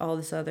and all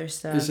this other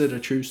stuff. Is it a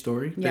true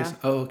story? Yeah.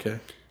 Oh, okay.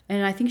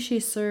 And I think she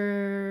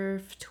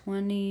served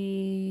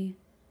 20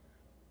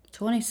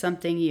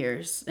 something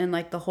years, and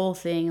like the whole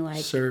thing,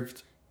 like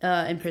served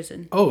in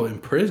prison. Oh, in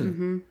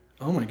prison.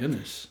 Oh my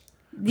goodness.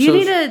 You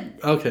need to.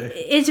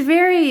 Okay. It's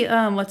very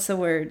what's the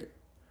word?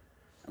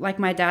 Like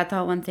my dad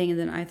thought one thing, and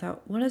then I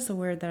thought, what is the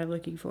word that I'm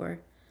looking for?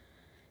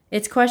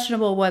 It's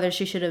questionable whether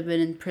she should have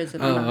been in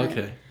prison or not.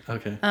 Oh,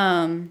 okay.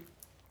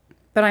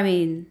 But I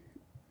mean,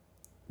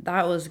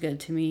 that was good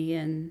to me,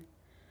 and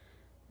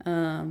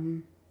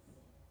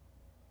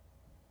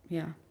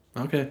yeah.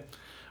 Okay.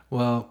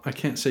 Well, I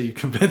can't say you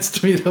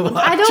convinced me to watch.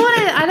 I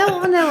don't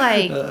want to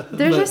like.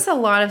 There's just a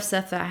lot of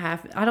stuff that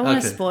happened. I don't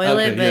want to spoil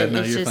it,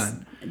 but it's just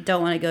fine.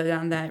 Don't want to go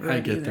down that road.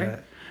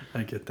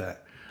 I get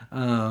that.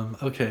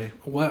 Okay,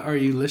 what are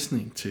you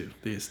listening to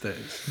these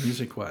days,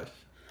 music-wise?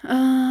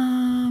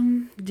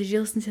 Did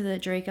you listen to the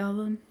Drake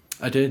album?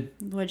 I did.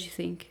 What'd you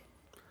think?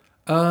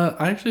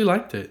 I actually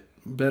liked it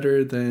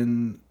better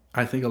than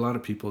I think a lot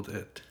of people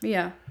did.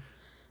 Yeah.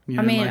 You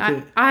I didn't mean, like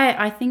it?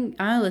 I think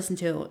I listened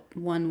to it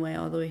one way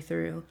all the way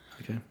through.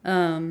 Okay.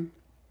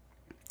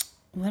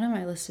 What am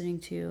I listening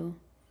to?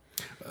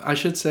 I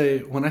should say,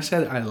 when I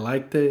said I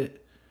liked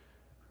it,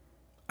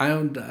 I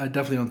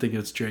definitely don't think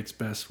it's Drake's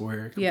best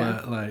work. Yeah.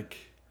 But like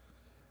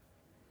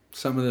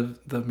some of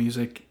the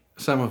music,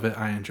 some of it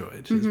I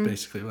enjoyed. Is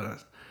basically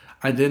what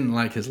I didn't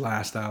like his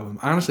last album.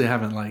 I honestly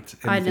haven't liked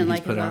anything he's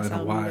put out in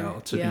a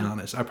while, to be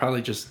honest. I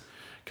probably just,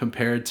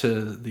 compared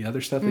to the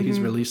other stuff that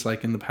he's released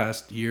like in the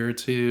past year or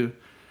two,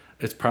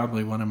 it's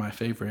probably one of my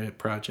favorite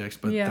projects,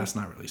 but that's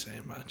not really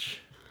saying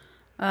much.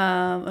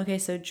 Okay,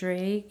 so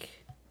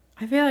Drake,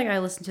 I feel like I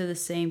listen to the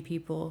same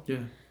people.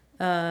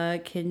 Yeah.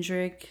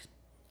 Kendrick,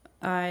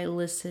 I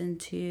listened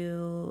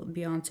to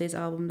Beyonce's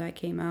album that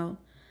came out.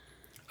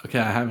 Okay,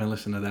 I haven't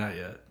listened to that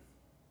yet.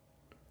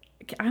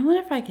 I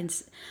wonder if I can...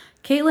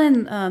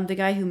 Caitlyn, the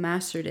guy who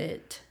mastered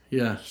it.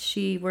 Yeah.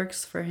 She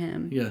works for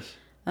him. Yes.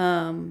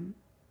 And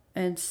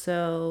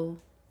so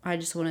I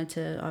just wanted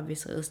to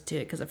obviously listen to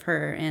it because of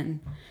her. And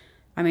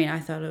I mean, I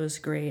thought it was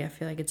great. I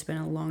feel like it's been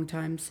a long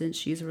time since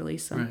she's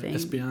released something. Right.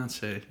 It's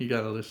Beyonce. You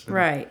gotta listen.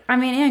 Right. I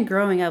mean, and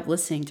growing up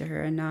listening to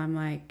her, and now I'm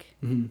like,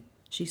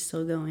 she's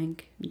still going.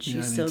 And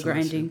she's still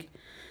grinding.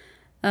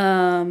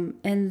 And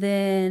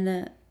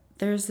then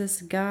there's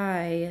this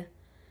guy.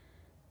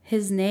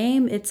 His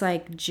name, it's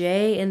like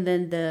J, and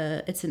then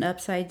it's an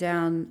upside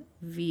down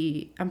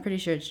V. I'm pretty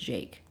sure it's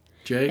Jake.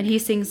 Jake? And he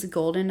sings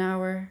Golden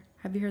Hour.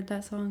 Have you heard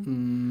that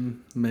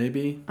song?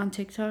 Maybe. On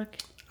TikTok?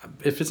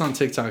 If it's on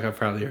TikTok, I've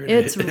probably heard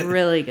it. It's it.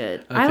 really good.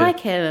 Okay. I like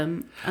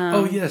him.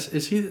 Oh, yes.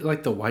 Is he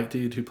like the white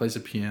dude who plays the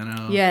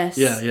piano? Yes.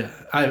 Yeah.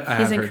 I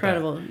He's have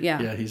incredible. Heard that.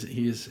 Yeah. Yeah,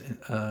 he's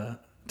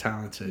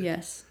talented.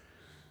 Yes.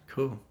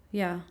 Cool.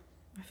 Yeah.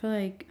 I feel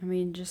like, I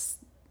mean, just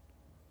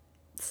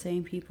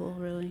same people,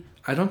 really.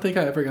 I don't think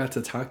I ever got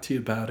to talk to you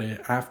about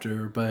it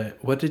after, but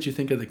what did you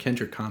think of the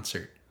Kendrick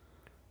concert?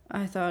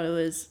 I thought it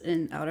was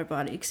an outer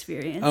body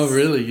experience. Oh,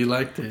 really? You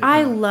liked it?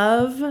 I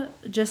love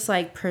just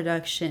like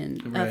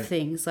production of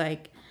things.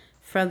 Like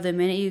from the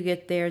minute you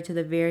get there to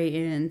the very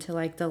end, to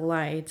like the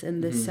lights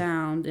and the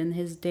sound and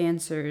his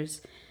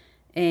dancers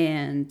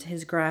and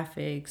his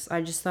graphics.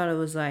 I just thought it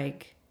was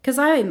like, because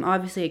I'm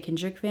obviously a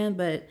Kendrick fan,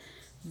 but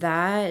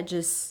that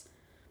just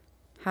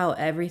how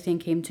everything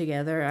came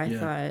together, I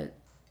thought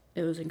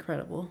it was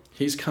incredible.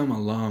 He's come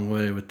a long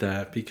way with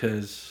that,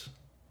 because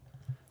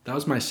that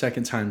was my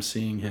second time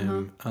seeing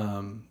him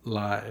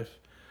live.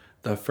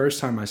 The first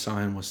time I saw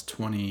him was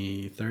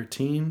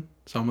 2013.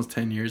 It's almost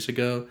 10 years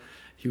ago.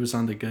 He was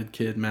on the Good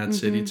Kid, Mad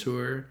City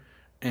tour,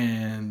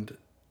 and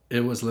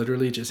it was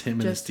literally just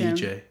him and his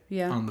DJ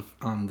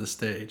on the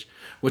stage,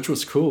 which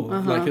was cool.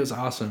 Like, it was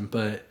awesome,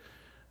 but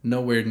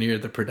nowhere near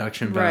the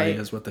production value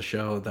as what the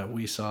show that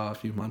we saw a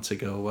few months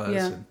ago was.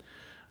 Yeah.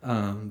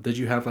 And, did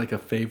you have like a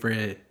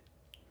favorite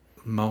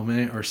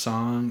moment or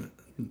song?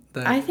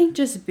 I think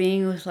just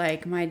being with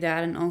like my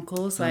dad and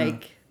uncles,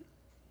 like,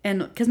 and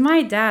because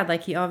my dad,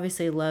 like, he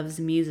obviously loves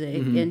music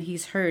and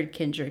he's heard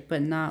Kendrick,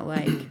 but not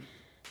like,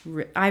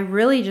 I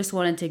really just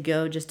wanted to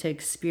go just to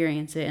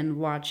experience it and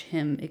watch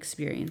him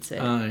experience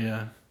it.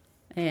 Yeah.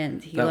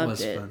 And he loved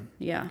it. Fun.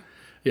 Yeah.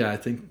 Yeah, I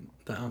think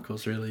the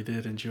uncles really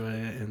did enjoy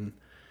it, and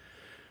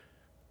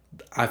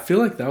I feel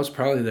like that was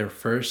probably their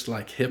first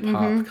like hip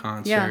hop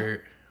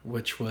concert,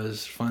 which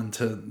was fun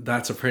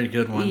that's a pretty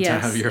good one to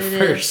have your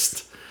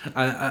first.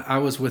 I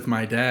was with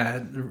my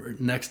dad,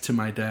 next to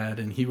my dad,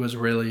 and he was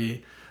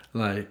really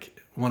like,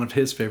 one of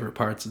his favorite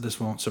parts, this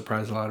won't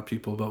surprise a lot of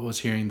people, but was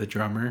hearing the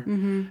drummer.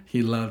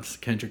 He loved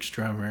Kendrick's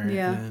drummer,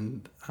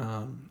 and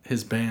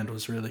his band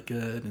was really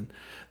good, and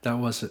that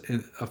was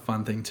a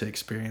fun thing to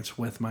experience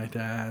with my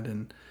dad,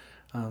 and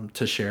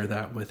to share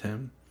that with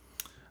him.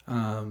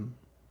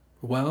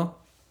 Well,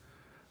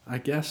 I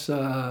guess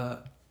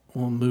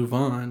we'll move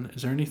on.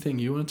 Is there anything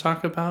you want to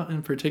talk about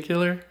in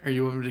particular, or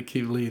you want me to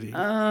keep leading?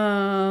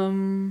 I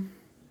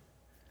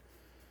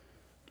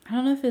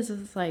don't know if this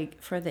is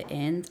like for the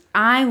end.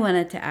 I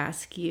wanted to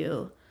ask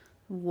you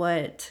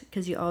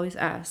because you always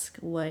ask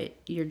what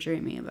you're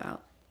dreaming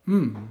about.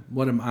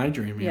 What am I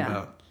dreaming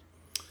about?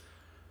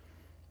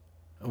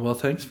 Well,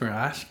 thanks for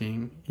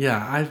asking.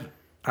 Yeah,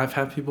 I've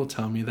had people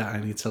tell me that I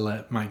need to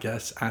let my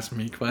guests ask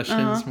me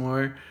questions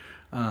more.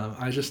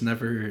 I just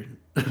never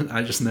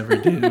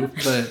do.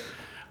 But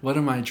what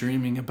am I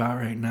dreaming about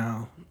right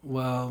now?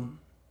 Well,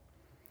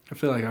 I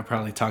feel like I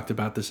probably talked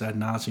about this ad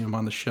nauseum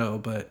on the show,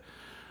 but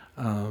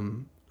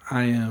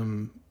I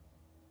am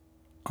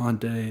on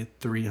day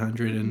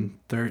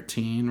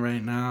 313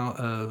 right now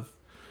of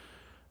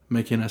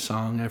making a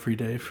song every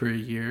day for a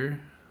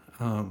year.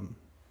 And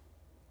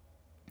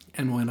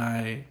when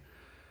I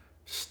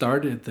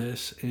started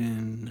this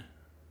in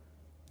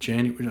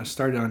January, I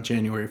started on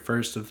January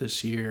 1st of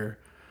this year,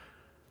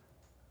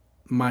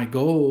 my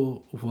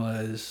goal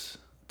was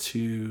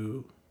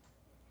to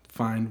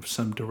find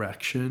some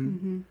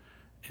direction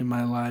in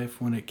my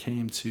life when it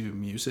came to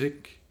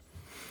music.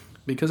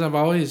 Because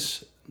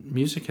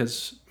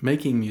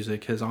making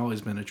music has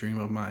always been a dream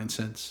of mine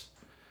since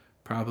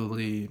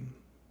probably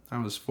I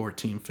was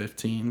 14,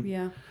 15.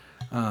 Yeah.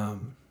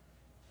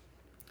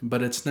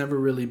 but it's never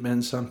really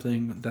been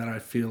something that I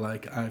feel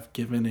like I've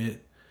given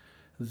it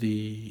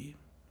the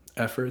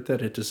effort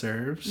that it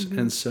deserves. Mm-hmm.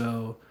 And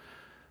so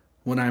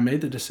when I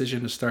made the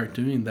decision to start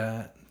doing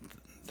that,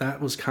 that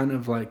was kind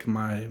of like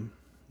my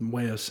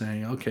way of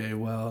saying, okay,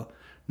 well,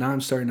 now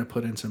I'm starting to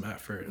put in some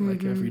effort, like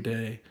Mm-hmm. every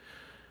day.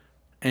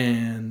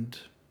 And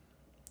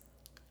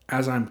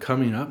as I'm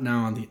coming up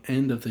now on the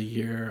end of the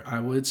year, I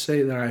would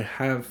say that I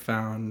have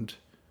found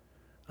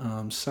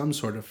some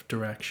sort of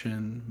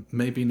direction,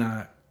 maybe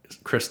not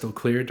crystal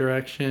clear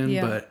direction,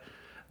 Yeah. but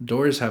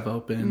doors have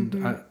opened.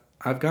 Mm-hmm.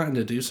 I've gotten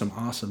to do some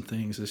awesome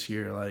things this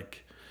year.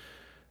 Like,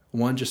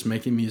 one, just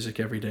making music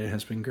every day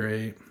has been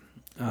great.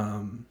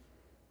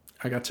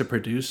 I got to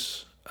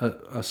produce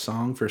a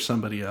song for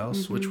somebody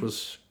else, Mm-hmm. which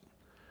was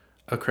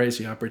a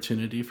crazy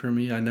opportunity for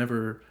me. I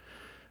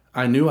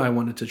knew I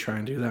wanted to try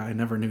and do that. I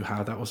never knew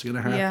how that was going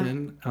to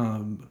happen.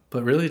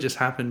 But really it just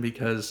happened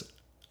because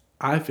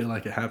I feel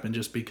like it happened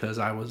just because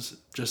I was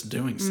just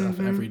doing stuff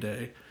Mm-hmm. every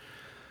day.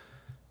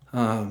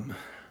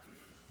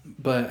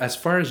 But as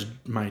far as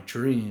my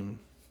dream,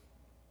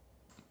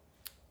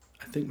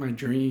 I think my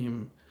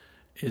dream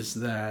is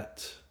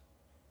that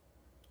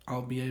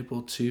I'll be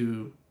able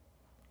to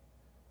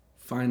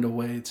find a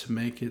way to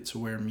make it to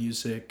where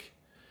music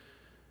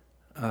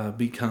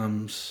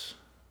becomes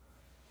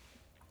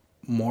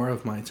more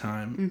of my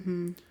time,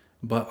 Mm-hmm.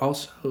 but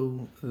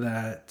also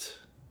that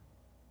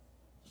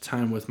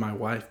time with my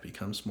wife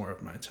becomes more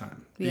of my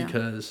time. Yeah.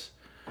 Because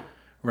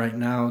right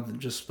now,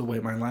 just the way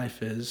my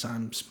life is,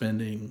 I'm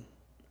spending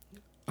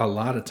a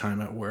lot of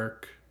time at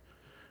work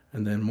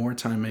and then more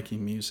time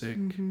making music,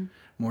 Mm-hmm.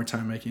 more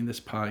time making this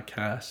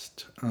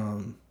podcast.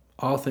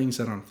 All things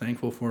that I'm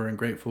thankful for and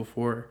grateful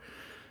for.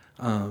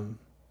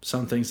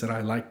 Some things that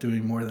I like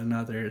doing more than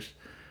others.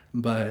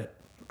 But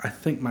I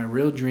think my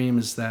real dream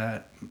is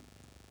that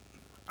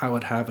I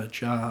would have a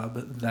job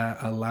that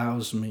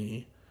allows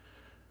me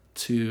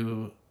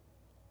to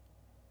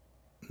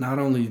not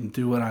only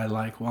do what I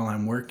like while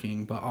I'm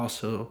working, but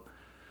also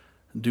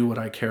do what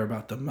I care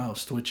about the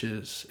most, which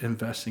is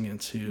investing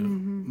into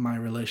Mm-hmm. my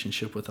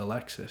relationship with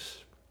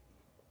Alexis.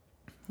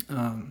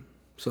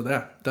 So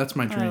that's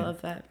my I dream.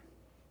 love that.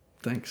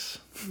 Thanks.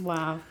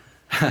 Wow.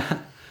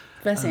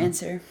 Best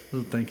answer.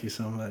 Well, thank you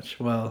so much.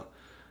 Well,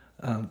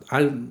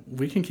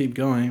 we can keep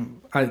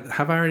going.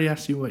 Have I already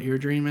asked you what your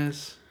dream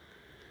is?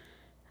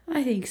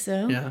 I think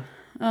so. Yeah.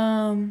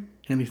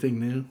 Anything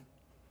new?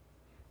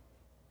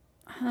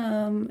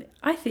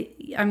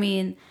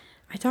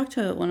 I talked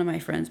to one of my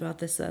friends about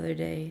this the other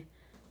day,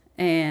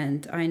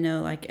 and I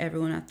know like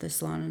everyone at the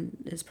salon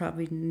is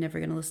probably never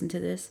going to listen to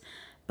this,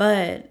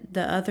 but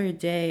the other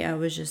day I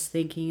was just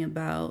thinking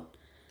about.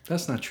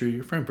 That's not true.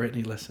 Your friend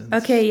Brittany listens.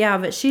 Okay, yeah,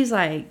 but she's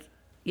like,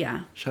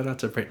 yeah. Shout out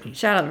to Brittany.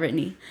 Shout out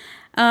Brittany.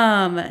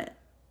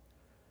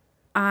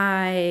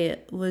 I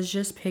was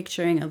just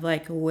picturing of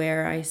like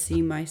where I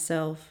see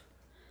myself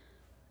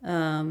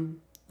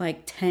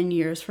like 10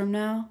 years from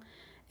now,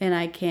 and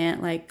I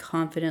can't like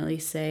confidently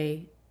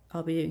say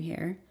I'll be doing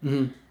hair.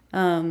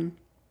 Mm-hmm.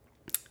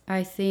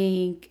 I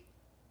think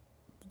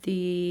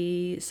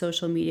the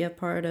social media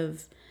part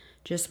of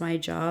just my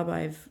job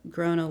I've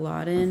grown a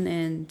lot in,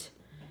 and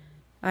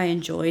I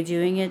enjoy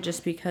doing it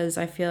just because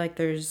I feel like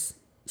there's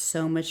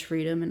so much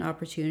freedom and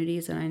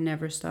opportunities, and I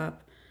never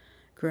stop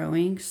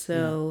growing.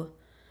 So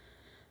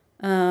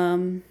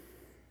I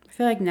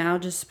feel like now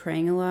just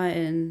praying a lot,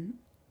 and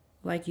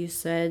like you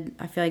said,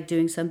 I feel like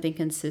doing something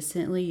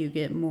consistently, you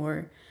get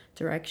more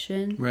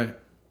direction. Right.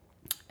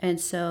 And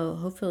so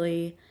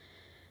hopefully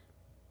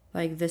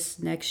like this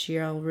next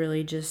year I'll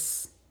really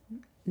just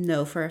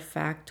know for a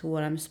fact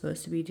what I'm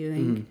supposed to be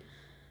doing,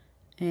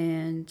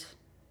 and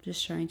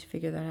just trying to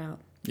figure that out.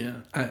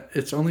 Yeah.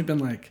 It's only been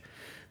like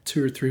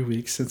 2 or 3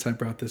 weeks since I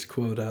brought this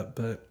quote up,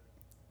 but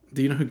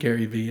do you know who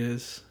Gary Vee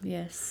is?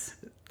 Yes.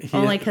 He-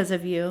 Only because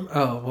of you.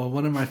 Oh, well,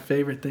 one of my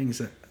favorite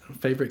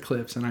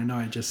clips, and I know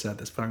I just said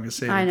this, but I'm going to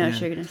say it I know again,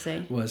 what you're going to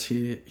say. was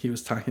he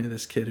was talking to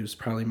this kid who's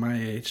probably my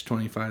age,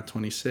 25,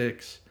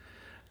 26,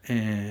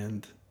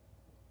 and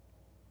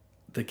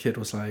the kid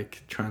was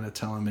like trying to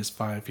tell him his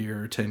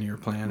 5-year or 10-year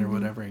plan or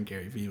whatever, and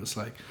Gary Vee was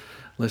like,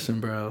 listen,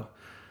 bro,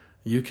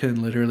 you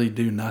can literally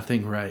do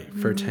nothing right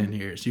for 10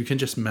 years. You can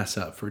just mess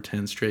up for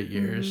 10 straight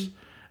years,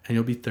 and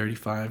you'll be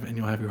 35 and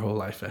you'll have your whole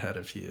life ahead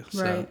of you.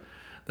 So Right.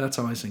 that's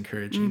always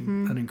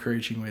encouraging, an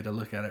encouraging way to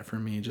look at it for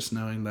me, just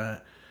knowing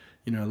that,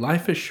 you know,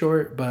 life is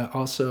short, but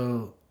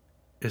also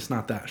it's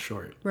not that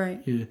short.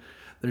 Right.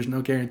 There's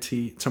no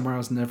guarantee.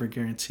 Tomorrow's never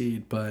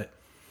guaranteed, but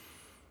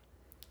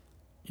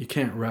you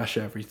can't rush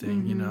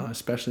everything, you know,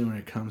 especially when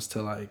it comes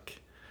to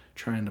like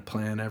trying to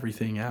plan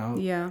everything out.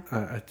 Yeah.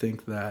 I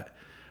think that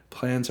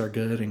plans are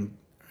good and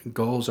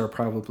goals are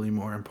probably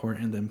more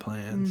important than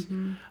plans.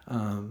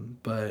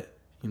 But,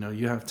 you know,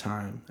 you have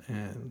time,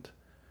 and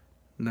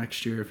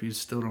next year, if you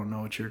still don't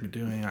know what you're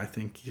doing, I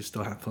think you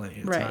still have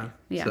plenty of Right. time.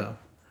 Yeah. So,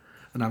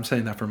 and I'm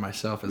saying that for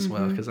myself as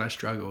well, because I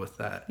struggle with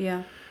that.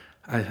 Yeah.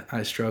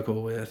 I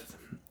struggle with,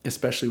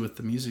 especially with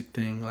the music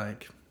thing,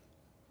 like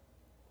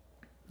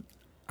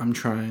I'm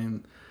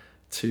trying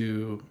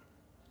to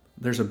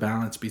there's a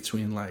balance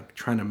between like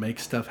trying to make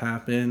stuff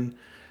happen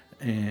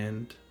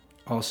and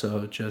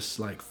also just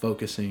like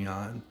focusing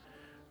on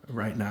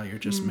right now you're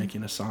just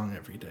making a song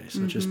every day.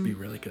 So just be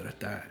really good at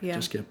that. Yeah.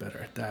 Just get better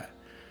at that.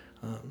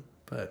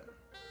 But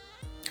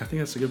I think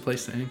that's a good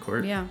place to end,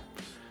 Court. Yeah.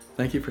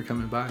 Thank you for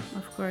coming by.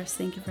 Of course.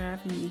 Thank you for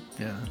having me.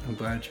 Yeah, I'm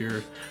glad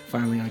you're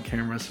finally on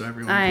camera so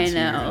everyone I can see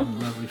know.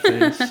 your lovely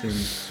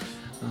face.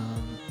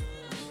 And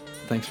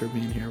thanks for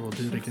being here. We'll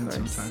do it again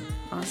sometime.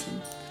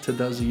 Awesome. To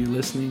those of you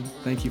listening,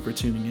 thank you for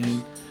tuning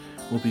in.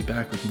 We'll be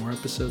back with more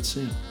episodes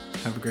soon.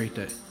 Have a great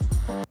day.